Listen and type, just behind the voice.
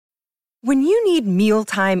When you need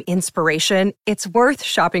mealtime inspiration, it's worth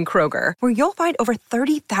shopping Kroger, where you'll find over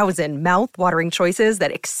 30,000 mouth-watering choices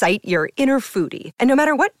that excite your inner foodie. And no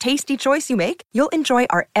matter what tasty choice you make, you'll enjoy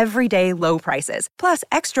our everyday low prices, plus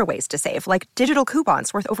extra ways to save, like digital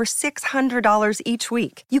coupons worth over $600 each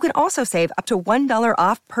week. You can also save up to $1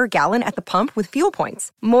 off per gallon at the pump with fuel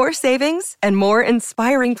points. More savings and more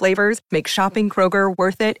inspiring flavors make shopping Kroger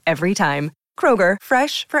worth it every time. Kroger,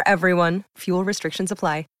 fresh for everyone. Fuel restrictions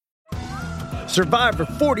apply. Survivor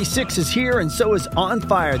 46 is here, and so is On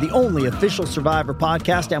Fire, the only official Survivor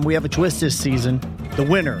podcast, and we have a twist this season. The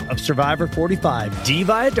winner of Survivor 45, Dee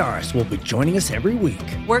Valladares, will be joining us every week.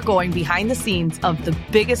 We're going behind the scenes of the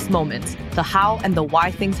biggest moments, the how and the why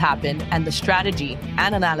things happen, and the strategy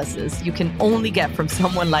and analysis you can only get from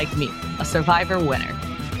someone like me, a Survivor winner.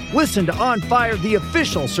 Listen to On Fire, the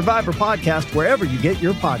official Survivor podcast, wherever you get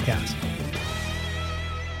your podcast.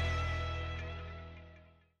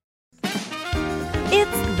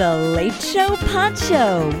 It's the Late Show Pod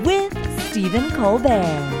Show with Stephen Colbert.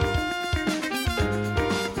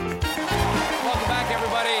 Welcome back,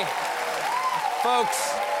 everybody.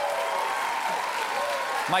 Folks,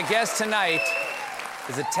 my guest tonight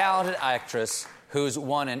is a talented actress who's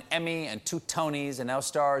won an Emmy and 2 Tonys and now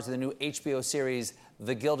stars in the new HBO series,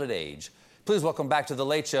 The Gilded Age. Please welcome back to The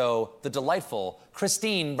Late Show, the delightful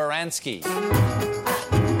Christine Baranski.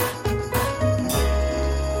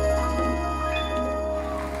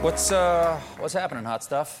 What's happening, hot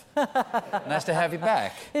stuff? Nice to have you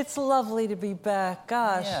back. It's lovely to be back.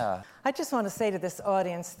 Gosh. Yeah. I just want to say to this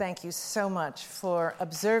audience, thank you so much for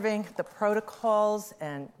observing the protocols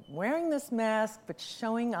and wearing this mask, but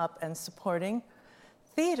showing up and supporting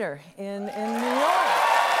theater in New York.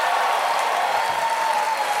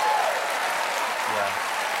 Yeah.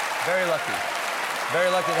 Very lucky. Very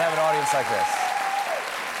lucky to have an audience like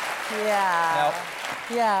this. Yeah. Now,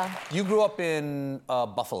 yeah. you grew up in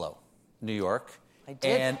Buffalo, New York. I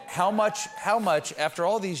did. And how much, after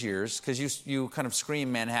all these years, because you kind of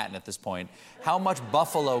scream Manhattan at this point, how much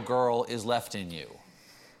Buffalo girl is left in you?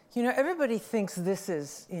 You know, everybody thinks this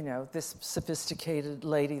is, this sophisticated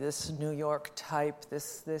lady, this New York type,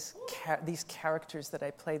 these characters that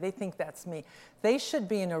I play. They think that's me. They should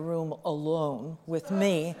be in a room alone with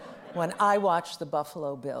me when I watch the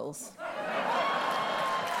Buffalo Bills.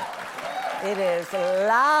 It is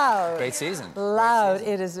loud. Great season. Loud. Great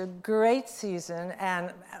season. It is a great season.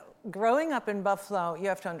 And growing up in Buffalo, you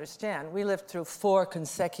have to understand, we lived through 4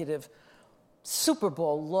 consecutive Super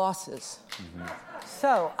Bowl losses. Mm-hmm.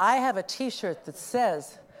 So I have a T-shirt that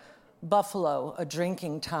says, Buffalo, a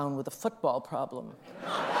drinking town with a football problem.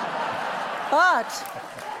 But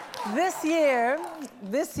this year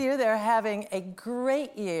they're having a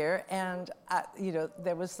great year, and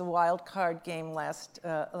there was the wild card game last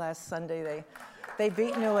Sunday. They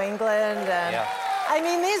beat New England, and yeah. I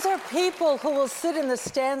mean, these are people who will sit in the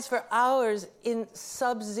stands for hours in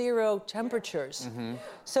sub-zero temperatures. Mm-hmm.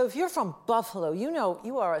 So if you're from Buffalo, you know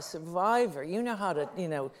you are a survivor. You know how to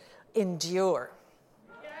endure.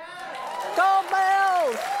 Yeah. Go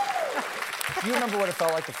Bills! Do you remember what it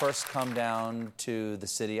felt like to first come down to the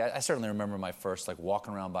city? I certainly remember my first,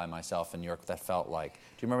 walking around by myself in New York, what that felt like. Do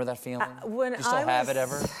you remember that feeling? Do you still have it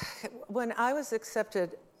ever? When I was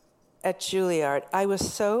accepted at Juilliard, I was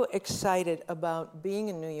so excited about being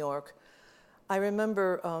in New York. I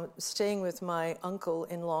remember staying with my uncle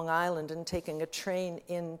in Long Island and taking a train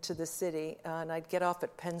into the city, and I'd get off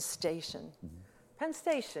at Penn Station. Mm-hmm. Penn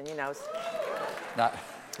Station,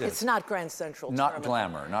 It's not Grand Central. Not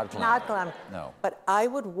glamour. Not glamour. No. But I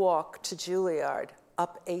would walk to Juilliard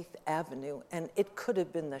up 8th Avenue, and it could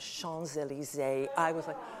have been the Champs-Élysées. I was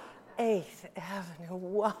like, 8th Avenue,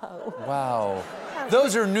 wow. Wow.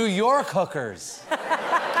 Those are New York hookers.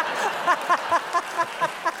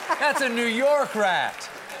 That's a New York rat.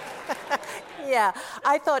 Yeah,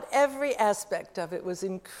 I thought every aspect of it was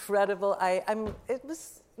incredible. It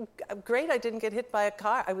was great I didn't get hit by a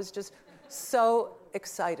car. I was just so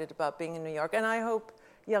excited about being in New York, and I hope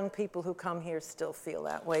young people who come here still feel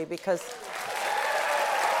that way, because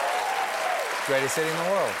greatest city in the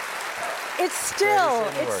world. It's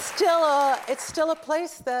still a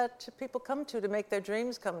place that people come to make their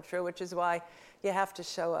dreams come true, which is why you have to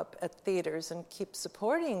show up at theaters and keep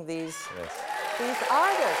supporting these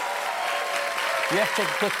artists. We have to take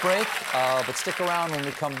a quick break, but stick around. When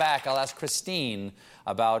we come back, I'll ask Christine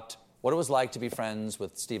about what it was like to be friends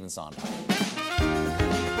with Stephen Sondheim.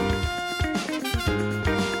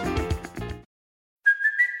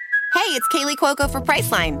 Hey, it's Kaylee Cuoco for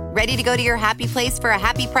Priceline. Ready to go to your happy place for a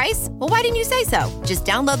happy price? Well, why didn't you say so? Just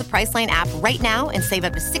download the Priceline app right now and save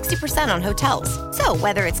up to 60% on hotels. So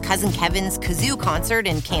whether it's Cousin Kevin's Kazoo Concert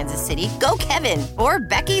in Kansas City, go Kevin, or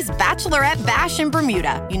Becky's Bachelorette Bash in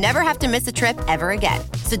Bermuda, you never have to miss a trip ever again.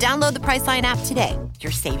 So download the Priceline app today.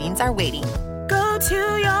 Your savings are waiting. Go to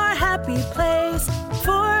your happy place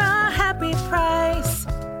for a happy price.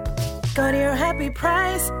 Go to your happy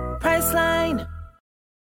price, Priceline.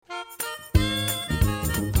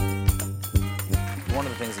 One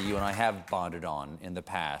of the things that you and I have bonded on in the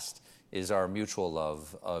past is our mutual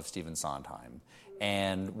love of Stephen Sondheim.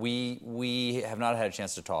 And we have not had a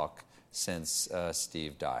chance to talk since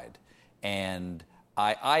Steve died. And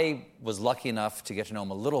I was lucky enough to get to know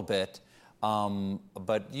him a little bit,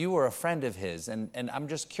 but you were a friend of his. And I'm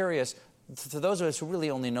just curious, to those of us who really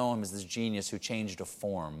only know him as this genius who changed a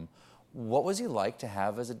form, what was he like to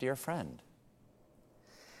have as a dear friend?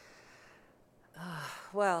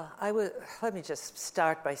 Well, let me just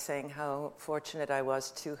start by saying how fortunate I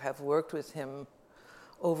was to have worked with him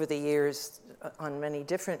over the years on many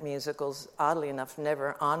different musicals, oddly enough,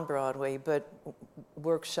 never on Broadway, but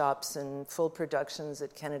workshops and full productions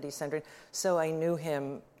at Kennedy Center. So I knew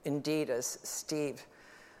him indeed as Steve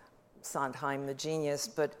Sondheim, the genius.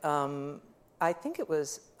 But I think it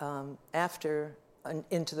was after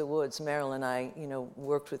Into the Woods, Meryl and I,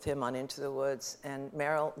 worked with him on Into the Woods, and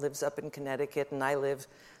Meryl lives up in Connecticut, and I live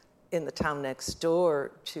in the town next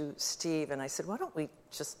door to Steve, and I said, why don't we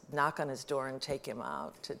just knock on his door and take him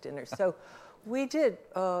out to dinner? So we did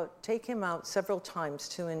take him out several times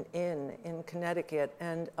to an inn in Connecticut,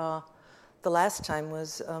 and the last time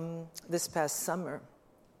was this past summer,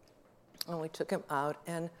 and we took him out,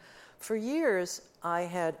 and for years I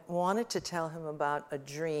had wanted to tell him about a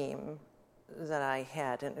dream that I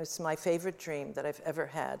had, and it's my favorite dream that I've ever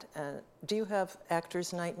had. Do you have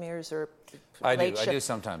actors' nightmares or? I do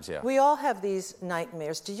sometimes, yeah. We all have these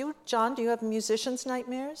nightmares. Do you, John? Do you have musicians'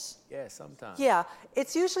 nightmares? Yeah, sometimes. Yeah,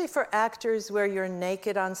 it's usually for actors where you're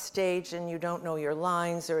naked on stage and you don't know your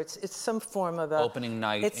lines, or it's some form of a opening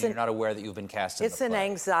night, and you're not aware that you've been cast in the play. It's an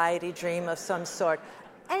anxiety dream of some sort.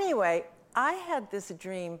 Anyway, I had this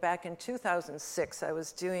dream back in 2006. I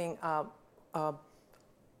was doing a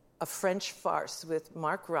French farce with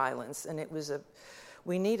Mark Rylance, and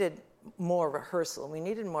we needed more rehearsal. We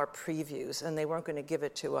needed more previews, and they weren't going to give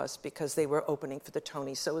it to us because they were opening for the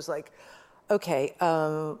Tonys. So it was like, okay,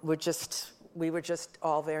 we were just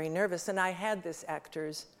all very nervous, and I had this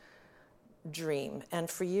actor's dream, and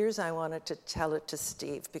for years I wanted to tell it to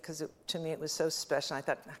Steve because to me it was so special. I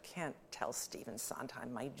thought, I can't tell Stephen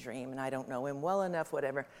Sondheim my dream, and I don't know him well enough,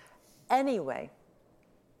 whatever. Anyway,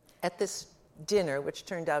 at this dinner, which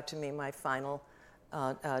turned out to be my final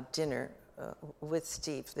dinner with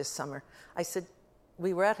Steve this summer, I said,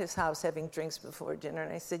 we were at his house having drinks before dinner,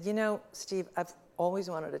 and I said, Steve, I've always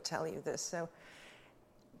wanted to tell you this. So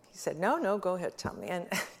he said, no, go ahead, tell me. And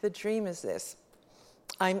the dream is this.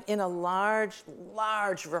 I'm in a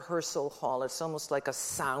large rehearsal hall. It's almost like a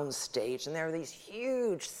sound stage, and there are these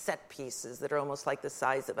huge set pieces that are almost like the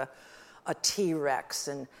size of a T-Rex,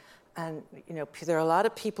 and there are a lot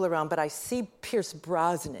of people around, but I see Pierce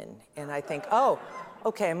Brosnan, and I think, oh,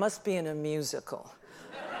 okay, I must be in a musical.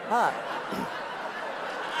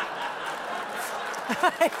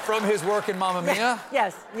 From his work in Mamma Mia?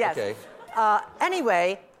 Yes. Okay.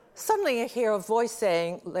 Anyway, suddenly I hear a voice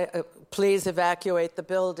saying, please evacuate the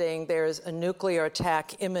building. There's a nuclear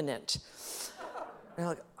attack imminent. And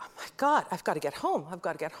I'm like, oh my God, I've got to get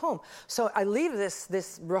home. So I leave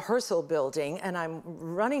this rehearsal building, and I'm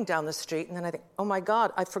running down the street, and then I think, oh my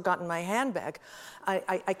God, I've forgotten my handbag.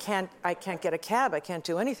 I can't get a cab. I can't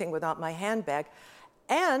do anything without my handbag.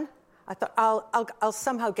 And I thought, I'll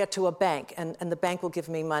somehow get to a bank, and the bank will give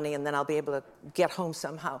me money, and then I'll be able to get home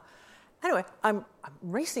somehow. Anyway, I'm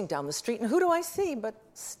racing down the street, and who do I see but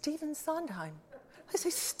Stephen Sondheim? I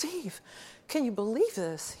say, Steve, can you believe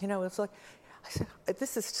this? It's like, I said,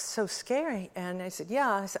 this is so scary. And I said,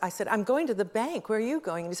 yeah. I said, I'm going to the bank. Where are you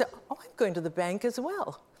going? And he said, oh, I'm going to the bank as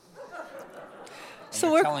well.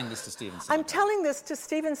 So you're telling this to Stephen Sondheim. I'm telling this to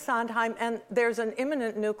Stephen Sondheim, and there's an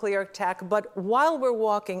imminent nuclear attack. But while we're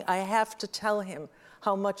walking, I have to tell him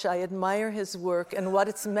how much I admire his work and what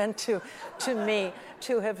it's meant to me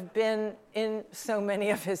to have been in so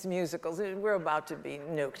many of his musicals. We're about to be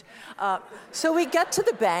nuked. So we get to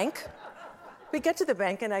the bank.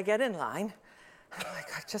 And I get in line. I'm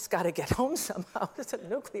like, I just got to get home somehow. There's a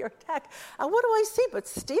nuclear attack. And what do I see? But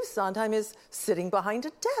Steve Sondheim is sitting behind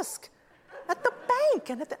a desk at the bank.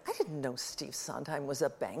 And I didn't know Steve Sondheim was a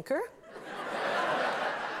banker.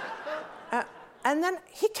 And then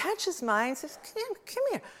he catches mine and says, come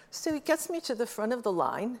here. So he gets me to the front of the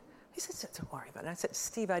line. He says, don't worry about it. I said,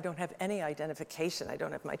 Steve, I don't have any identification. I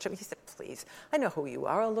don't have my chip. He said, please, I know who you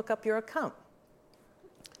are. I'll look up your account.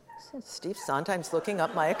 I said, Steve Sondheim's looking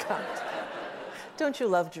up my account. Don't you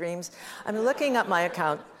love dreams? I'm looking up my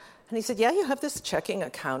account. And he said, yeah, you have this checking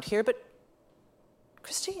account here, but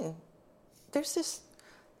Christine, there's this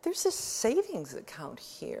savings account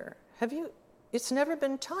here. It's never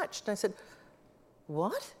been touched. And I said,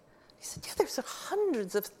 what? He said, yeah, there's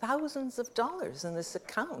hundreds of thousands of dollars in this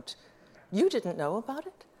account. You didn't know about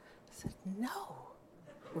it? I said, no.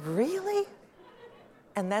 Really?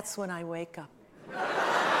 And that's when I wake up.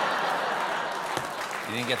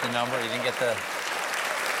 You didn't get the number? You didn't get the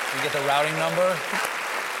routing number?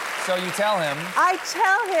 So you tell him. I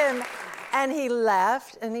tell him, and he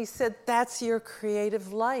laughed, and he said, that's your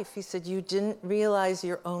creative life. He said, you didn't realize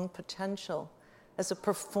your own potential as a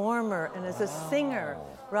performer and as a singer,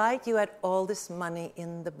 right? You had all this money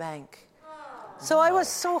in the bank. So I was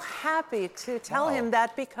so happy to tell him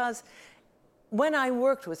that, because when I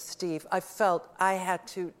worked with Steve, I felt I had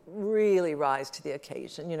to really rise to the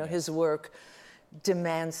occasion. You know, his work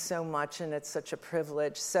demands so much, and it's such a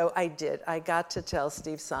privilege. So I did. I got to tell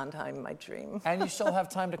Steve Sondheim my dream. And you still have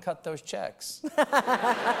time to cut those checks.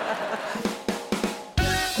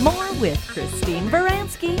 More with Christine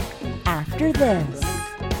Baranski after this.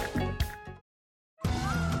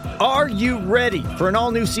 Are you ready for an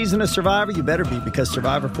all-new season of Survivor? You better be, because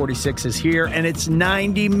Survivor 46 is here, and it's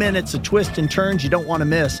 90 minutes of twists and turns you don't want to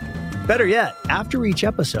miss. Better yet, after each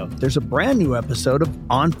episode, there's a brand new episode of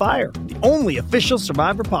On Fire, the only official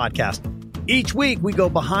Survivor podcast. Each week, we go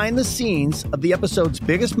behind the scenes of the episode's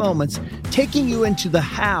biggest moments, taking you into the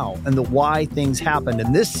how and the why things happened.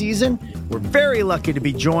 And this season, we're very lucky to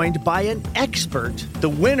be joined by an expert, the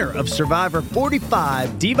winner of Survivor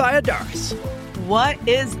 45, Dee Valladares. What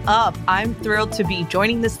is up? I'm thrilled to be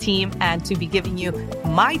joining this team and to be giving you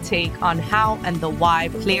my take on how and the why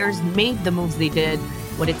players made the moves they did,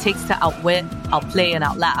 what it takes to outwit, outplay, and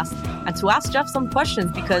outlast, and to ask Jeff some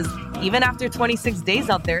questions, because even after 26 days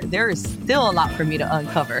out there, there is still a lot for me to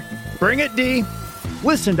uncover. Bring it, Dee.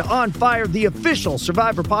 Listen to On Fire, the official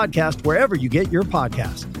Survivor podcast, wherever you get your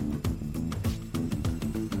podcast.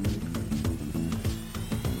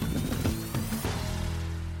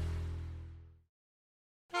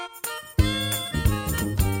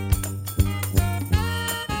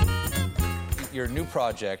 Your new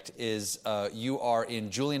project is you are in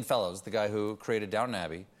Julian Fellowes, the guy who created Downton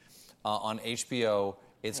Abbey, on HBO.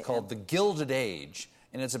 It's called The Gilded Age,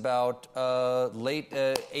 and it's about late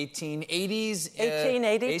 1880s.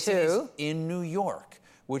 1882. In New York,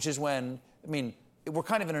 which is when, I mean, we're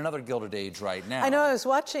kind of in another Gilded Age right now. I know, I was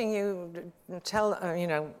watching you tell,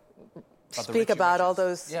 speak about all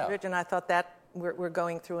those rich, and I thought that we're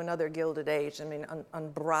going through another Gilded Age. I mean,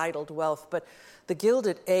 unbridled wealth. But the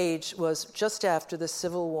Gilded Age was just after the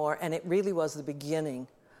Civil War, and it really was the beginning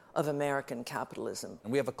of American capitalism.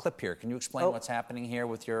 And we have a clip here. Can you explain what's happening here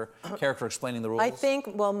with your character explaining the rules? I think,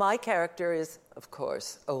 well, my character is, of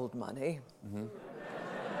course, Old Money. Mm-hmm.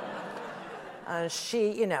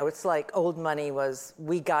 She, it's like Old Money was,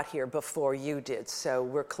 we got here before you did, so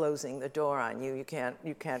we're closing the door on you. You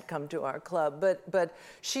can't come to our club. But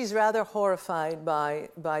she's rather horrified by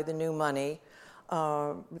the new money,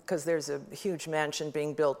 because there's a huge mansion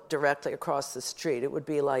being built directly across the street. It would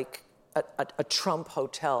be like a Trump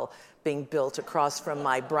hotel being built across from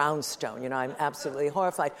my brownstone. I'm absolutely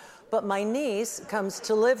horrified. But my niece comes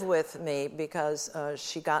to live with me because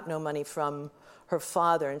she got no money from her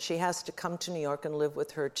father, and she has to come to New York and live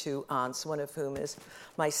with her two aunts, one of whom is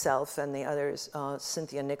myself and the other is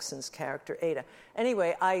Cynthia Nixon's character, Ada.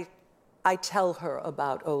 Anyway, I tell her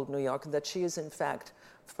about Old New York, that she is in fact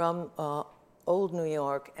from Old New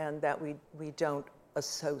York, and that we don't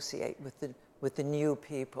associate with the new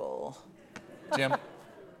people. Jim?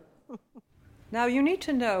 Now, you need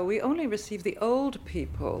to know we only receive the old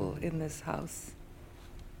people in this house,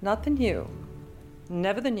 not the new.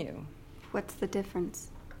 Never the new. What's the difference?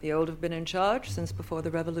 The old have been in charge since before the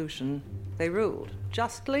revolution. They ruled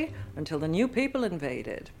justly until the new people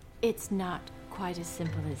invaded. It's not quite as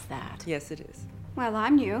simple as that. Yes, it is. Well,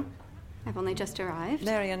 I'm new. I've only just arrived.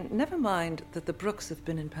 Marian, never mind that the Brookes have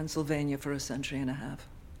been in Pennsylvania for a century and a half.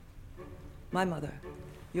 My mother,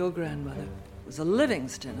 your grandmother, was a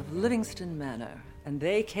Livingston of Livingston Manor, and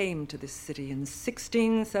they came to this city in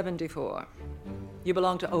 1674. You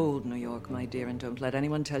belong to Old New York, my dear, and don't let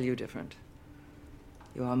anyone tell you different.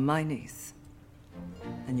 You are my niece,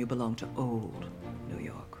 and you belong to Old New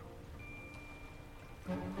York.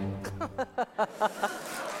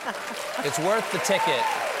 It's worth the ticket.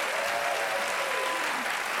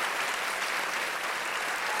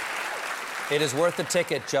 It is worth the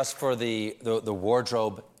ticket just for the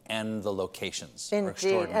wardrobe and the locations.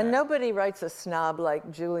 Indeed, and nobody writes a snob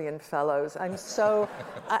like Julian Fellows.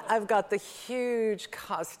 I've got the huge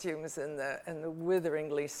costumes and the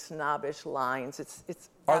witheringly snobbish lines. It's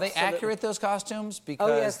Are they accurate, those costumes? Because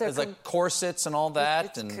yes, there's like corsets and all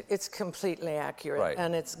that. It's completely accurate, right.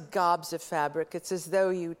 And it's gobs of fabric. It's as though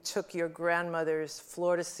you took your grandmother's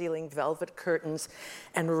floor-to-ceiling velvet curtains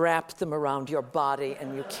and wrapped them around your body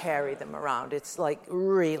and you carry them around. It's like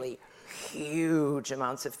really huge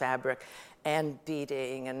amounts of fabric and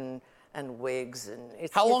beading and wigs and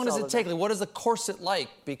How long does it take? Like, what is the corset like?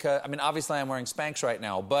 Because I mean, obviously I'm wearing Spanx right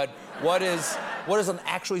now, but what is an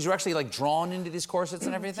actual? You're actually like drawn into these corsets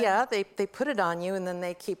and everything. Yeah, they put it on you and then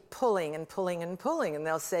they keep pulling and pulling and pulling and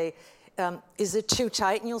they'll say, "Is it too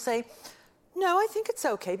tight?" And you'll say, "No, I think it's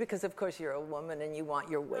okay," because of course you're a woman and you want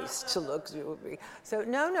your waist to look. So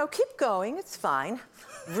no, keep going. It's fine.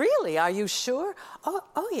 Really? Are you sure?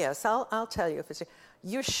 Oh yes. I'll tell you if it's.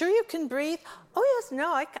 You're sure you can breathe? Oh yes.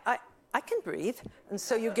 No, I can breathe. And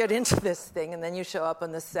so you get into this thing and then you show up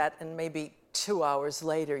on the set and maybe 2 hours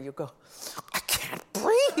later you go, I can't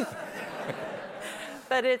breathe.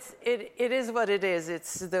 But it is what it is.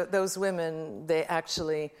 It's those women. They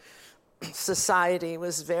actually. Society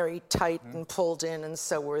was very tight and pulled in, and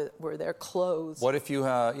so were their clothes. What if you,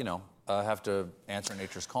 have to answer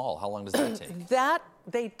nature's call? How long does that take?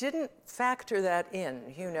 They didn't factor that in,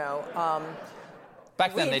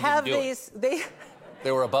 Back then they didn't do it.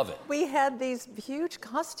 They were above it. We had these huge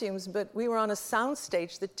costumes, but we were on a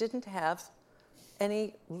soundstage that didn't have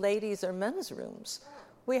any ladies' or men's rooms.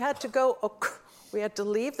 We had to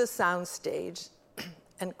leave the soundstage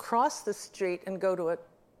and cross the street and go to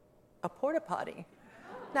a porta potty.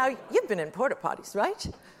 Now, you've been in porta potties, right?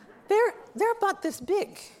 They're about this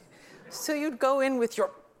big. So you'd go in with your...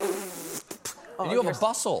 and you have a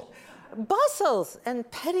bustle. Bustles and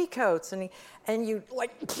petticoats, and you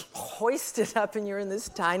like hoist it up, and you're in this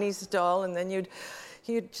tiny stall, and then you'd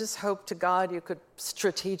just hope to God you could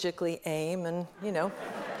strategically aim and,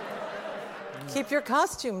 keep your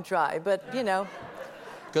costume dry, but,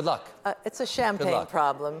 Good luck. It's a champagne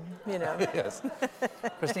problem, Yes.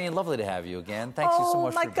 Christine, lovely to have you again. Thanks you so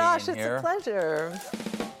much for being here. Oh, my gosh, it's a pleasure.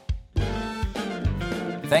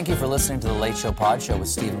 Thank you for listening to The Late Show Pod Show with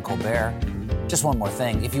Stephen Colbert. Just one more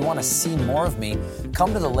thing. If you want to see more of me,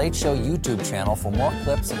 come to The Late Show YouTube channel for more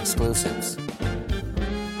clips and exclusives.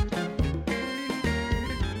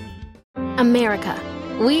 America.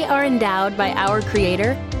 We are endowed by our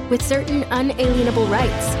Creator with certain unalienable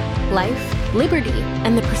rights. Life, liberty,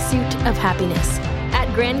 and the pursuit of happiness. At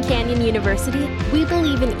Grand Canyon University, we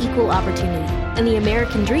believe in equal opportunity, and the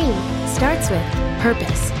American dream starts with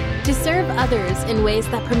purpose. To serve others in ways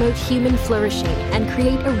that promote human flourishing and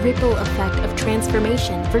create a ripple effect of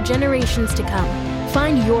transformation for generations to come.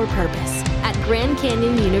 Find your purpose at Grand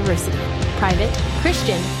Canyon University. Private,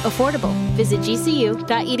 Christian, affordable. Visit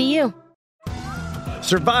gcu.edu.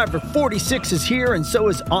 Survivor 46 is here, and so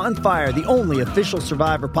is On Fire, the only official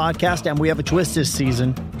Survivor podcast, and we have a twist this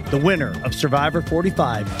season. The winner of Survivor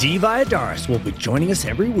 45, Dee Valladares, will be joining us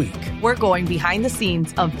every week. We're going behind the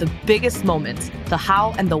scenes of the biggest moments, the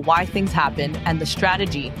how and the why things happen, and the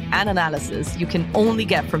strategy and analysis you can only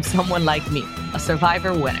get from someone like me, a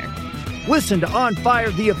Survivor winner. Listen to On Fire,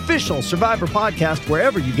 the official Survivor podcast,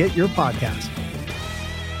 wherever you get your podcasts.